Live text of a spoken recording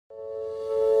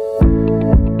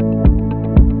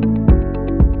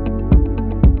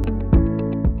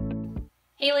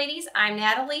I'm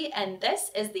Natalie, and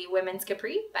this is the Women's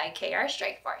Capri by KR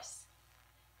Strikeforce.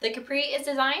 The Capri is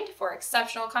designed for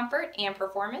exceptional comfort and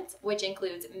performance, which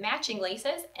includes matching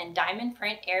laces and diamond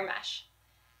print air mesh.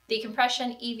 The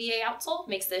compression EVA outsole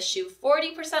makes this shoe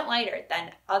 40% lighter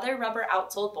than other rubber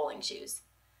outsole bowling shoes.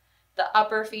 The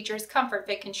upper features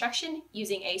Komfort-Fit construction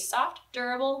using a soft,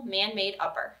 durable, man-made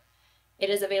upper. It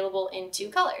is available in 2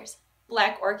 colors,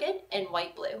 black orchid and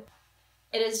white blue.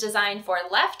 It is designed for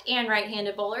left and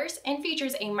right-handed bowlers and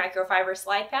features a microfiber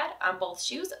slide pad on both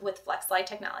shoes with FlexLite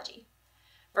Technology.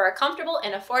 For a comfortable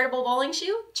and affordable bowling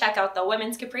shoe, check out the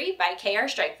Women's Capri by KR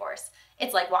Strikeforce.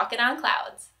 It's like walking on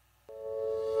clouds.